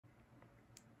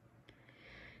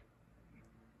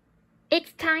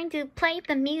It's time to play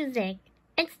the music.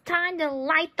 It's time to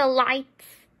light the lights.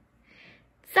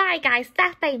 Sorry guys,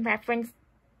 that's my reference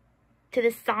to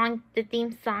the song, the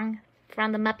theme song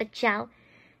from the Muppet Show.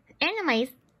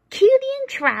 Anyways, cue the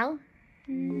intro.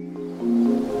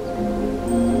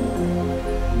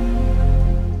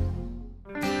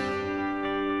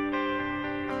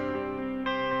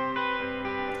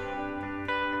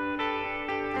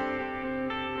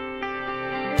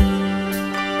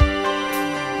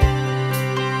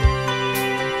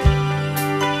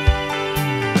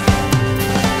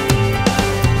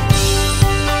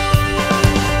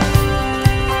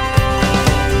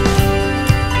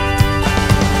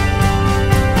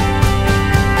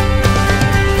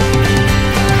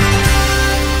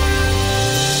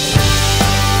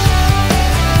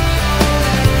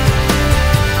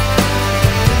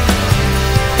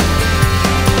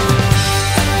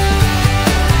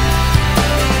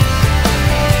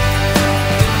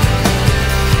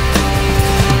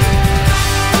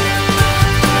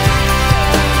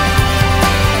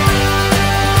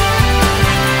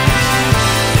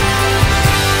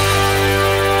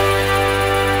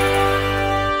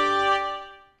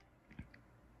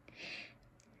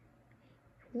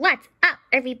 What's up,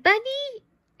 everybody?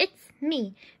 It's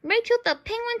me, Rachel the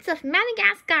Penguins of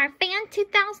Madagascar fan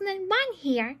 2001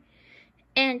 here.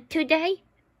 And today,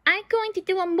 I'm going to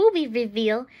do a movie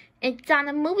reveal. It's on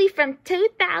a movie from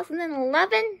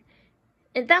 2011,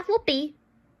 and that will be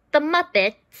The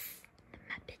Muppets.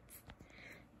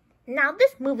 Now,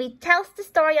 this movie tells the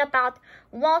story about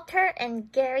Walter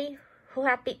and Gary who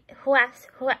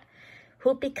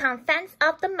become fans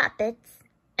of the Muppets,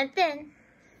 and then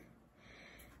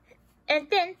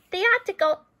they had to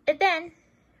go. And then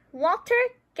Walter,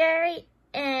 Gary,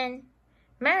 and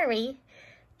Mary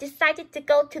decided to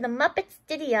go to the Muppet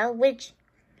Studio, which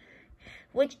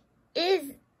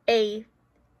is a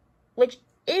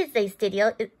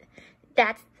studio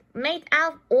that's made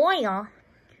out of oil.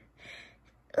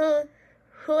 Who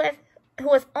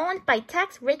was owned by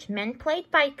Tex Richmond, played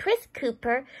by Chris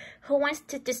Cooper, who wants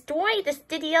to destroy the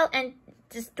studio and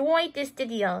destroy the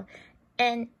studio.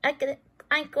 And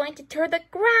I'm going to turn the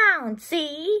ground,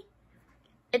 see?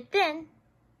 And then,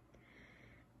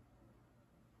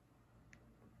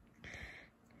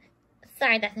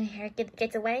 sorry, that's my hair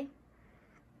gets away.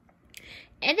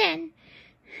 And then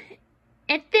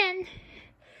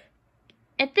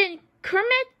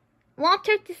Kermit,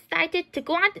 Walter decided to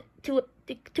go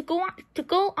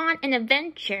on an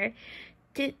adventure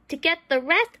to get the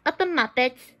rest of the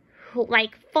Muppets,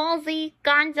 like Falsey,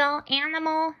 Gonzo,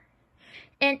 Animal,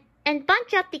 and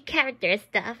bunch of the character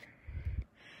stuff.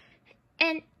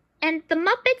 And the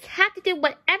Muppets had to do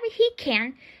whatever he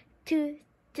can to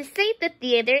save the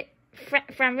theater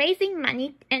from raising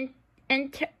money and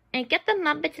get the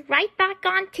Muppets right back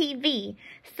on TV.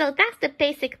 So that's the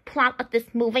basic plot of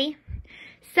this movie.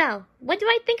 So, what do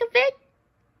I think of it?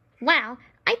 Well,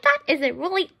 I thought it's a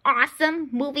really awesome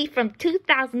movie from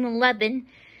 2011.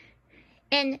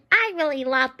 And I really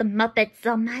love the Muppets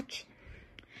so much.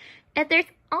 And there's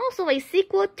also a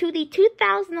sequel to the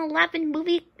 2011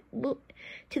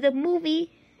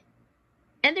 movie,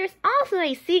 and there's also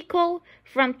a sequel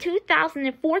from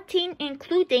 2014,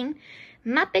 including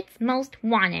Muppets Most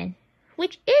Wanted,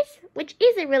 which is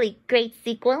a really great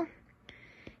sequel.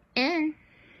 And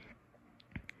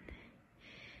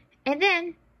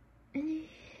then I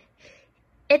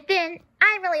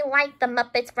really like the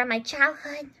Muppets from my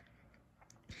childhood.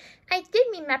 I did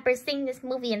remember seeing this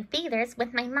movie in theaters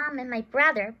with my mom and my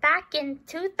brother back in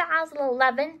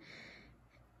 2011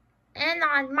 and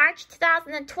on March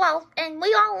 2012, and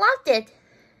we all loved it.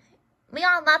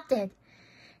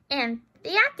 And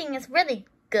the acting is really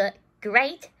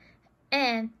great,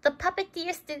 and the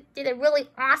puppeteers did a really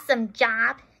awesome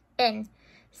job, and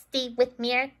Steve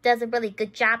Whitmire does a really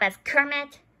good job as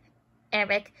Kermit.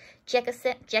 Eric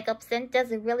Jacobson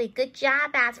does a really good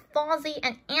job as Falsey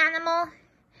and Animal,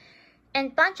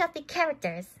 and bunch of the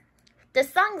characters. The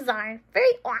songs are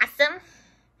very awesome,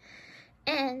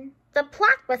 and the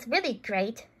plot was really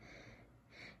great.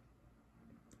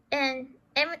 And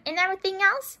everything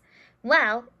else,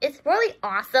 well, it's really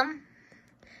awesome.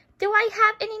 Do I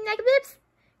have any negatives?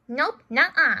 Nope,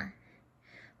 nuh-uh.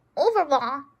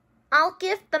 Overall, I'll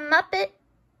give the Muppet...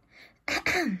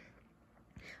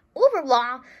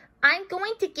 Overall, I'm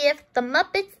going to give the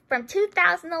Muppets from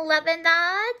 2011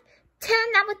 a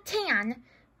 10 out of 10.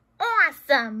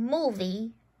 Awesome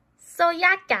movie. So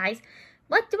yeah, guys,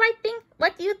 what do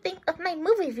you think of my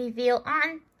movie review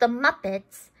on the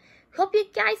Muppets? Hope you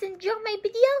guys enjoy my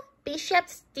video. Be sure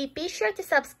to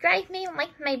subscribe me,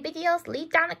 like my videos, leave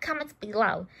down the comments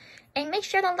below, and make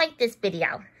sure to like this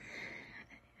video.